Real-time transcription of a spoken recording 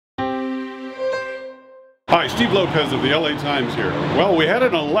Hi, Steve Lopez of the LA Times here. Well, we had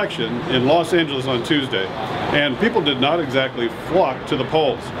an election in Los Angeles on Tuesday, and people did not exactly flock to the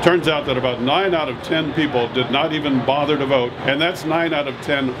polls. Turns out that about 9 out of 10 people did not even bother to vote, and that's 9 out of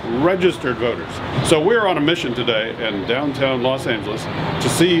 10 registered voters. So we're on a mission today in downtown Los Angeles to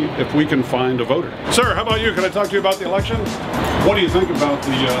see if we can find a voter. Sir, how about you? Can I talk to you about the election? What do you think about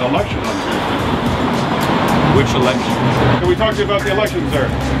the election on Tuesday? Which election? Can we talk to you about the election, sir?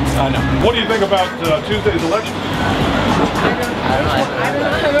 No. What do you think about Tuesday's election? I don't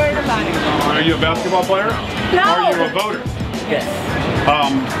know about it. Are you a basketball player? No. Are you a voter? Yes.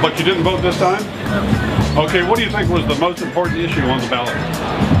 But you didn't vote this time? Okay, what do you think was the most important issue on the ballot?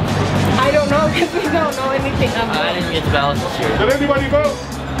 I don't know because we don't know anything about it. I didn't get the ballot this year. Did anybody vote?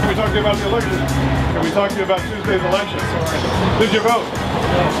 Can we talk to you about the election? Can we talk to you about Tuesday's election? Did you vote?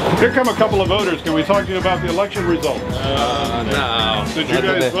 Here come a couple of voters. Can we talk to you about the election results? No. Did you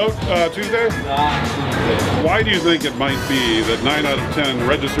guys vote Tuesday? Why do you think it might be that 9 out of 10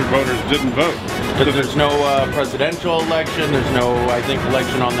 registered voters didn't vote? Because there's no presidential election, there's no, I think,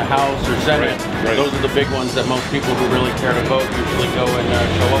 election on the House or Senate. Right. Those are the big ones that most people who really care to vote usually go and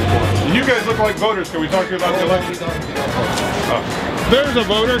show up for. You guys look like voters. Can we talk to you about the election? There's a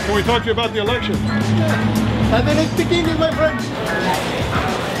voter. Can we talk to you about the election? Have a nice picking, my friend.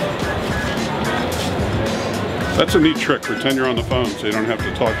 That's a neat trick. Pretend you're on the phone so you don't have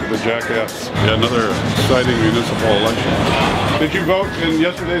to talk to the jackass. Yeah, another exciting municipal election. Did you vote in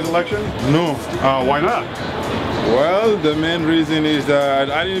yesterday's election? No. Why not? Well, the main reason is that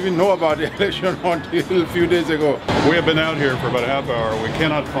I didn't even know about the election until a few days ago. We have been out here for about a half hour. We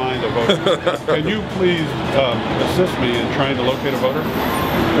cannot find a voter. Can you please assist me in trying to locate a voter?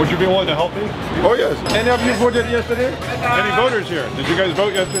 Would you be willing to help me? Oh yes. Any of you voted yesterday? Any voters here? Did you guys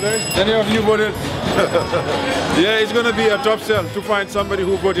vote yesterday? Any of you voted? Yeah, it's going to be a tough sell to find somebody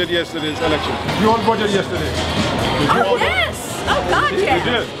who voted yesterday's election. You all voted yesterday? Oh, yes. Oh, God, yes.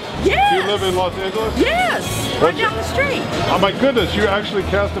 You did? Yes. Do you live in Los Angeles? Yes. Right down the street. Oh my goodness, you actually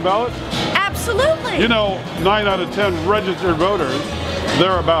cast a ballot? Absolutely. You know, 9 out of 10 registered voters,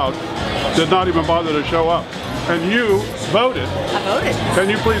 thereabout, did not even bother to show up. And you voted. I voted. Can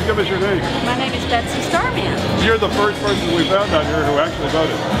you please give us your name? My name is Betsy Starman. You're the first person we found out here who actually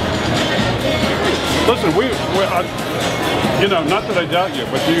voted. Listen, you know, not that I doubt you,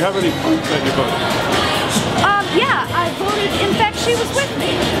 but do you have any proof that you voted? Yeah, I voted. In fact, she was with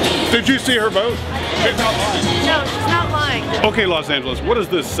me. Did you see her vote? She's not lying. No, she's not lying. Okay, Los Angeles, what does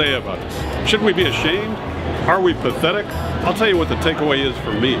this say about us? Shouldn't we be ashamed? Are we pathetic? I'll tell you what the takeaway is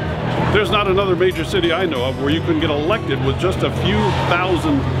for me. There's not another major city I know of where you can get elected with just a few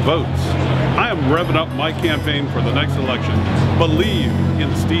thousand votes. I am revving up my campaign for the next election. Believe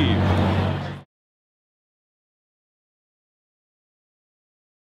in Steve.